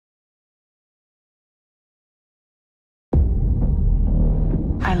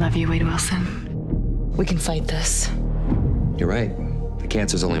I love you, Wade Wilson. We can fight this. You're right. The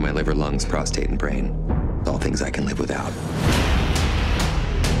cancer's only my liver, lungs, prostate, and brain. It's all things I can live without.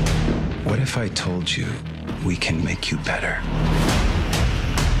 What if I told you we can make you better?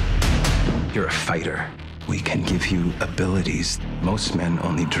 You're a fighter. We can give you abilities most men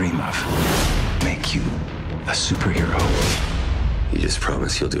only dream of. Make you a superhero. You just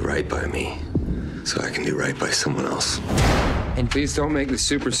promise you'll do right by me, so I can do right by someone else. And please don't make the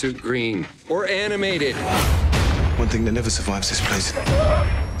super suit green or animated. One thing that never survives this place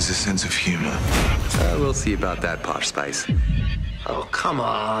is a sense of humor. We'll see about that, Posh Spice. Oh, come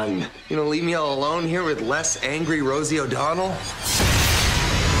on. You gonna leave me all alone here with less angry Rosie O'Donnell?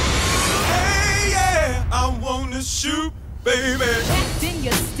 Hey, yeah, I wanna shoot, baby. Packed in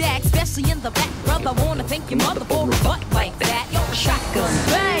your stack, especially in the back, brother. Wanna thank your mother for a butt like that. You're a shotgun,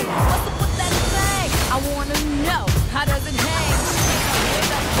 bang. What's up with that thing? I wanna know, how does it hang?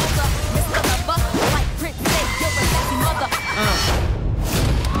 Hold up, Mr. Lover, like Prince said, you're a sassy mother.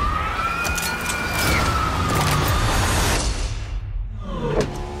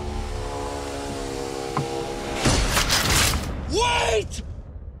 Wait!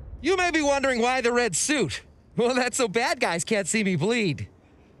 You may be wondering why the red suit. Well, that's so bad guys can't see me bleed.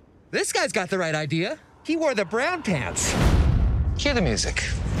 This guy's got the right idea. He wore the brown pants. Cue the music.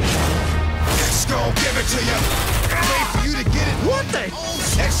 X gon' give it to you. Wait for you to get it. What the?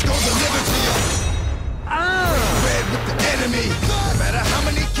 X gon' deliver to you. Red with the enemy. No matter how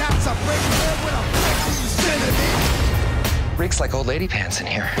many caps I break red when I break these enemy. Reeks like old lady pants in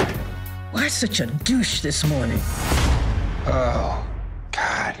here. Why such a douche this morning? Oh,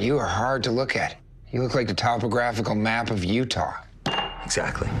 God, you are hard to look at. You look like the topographical map of Utah.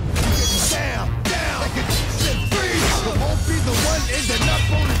 Exactly. Down, like a freeze. I won't be the one ending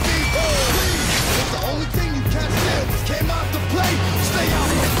up on the deep. It's the only thing you can't do. Came out to play. Stay out.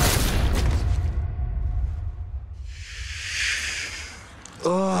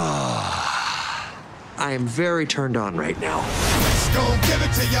 I am very turned on right now. X gon' give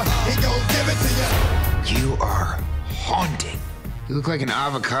it to you. He gon' give it to you. You are haunting. You look like an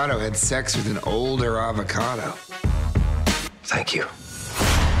avocado had sex with an older avocado. Thank you.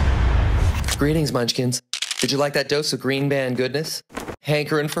 Greetings, Munchkins. Did you like that dose of green band goodness?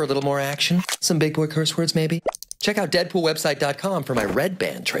 Hankering for a little more action? Some big boy curse words, maybe? Check out DeadpoolWebsite.com for my red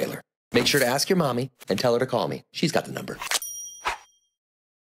band trailer. Make sure to ask your mommy and tell her to call me. She's got the number.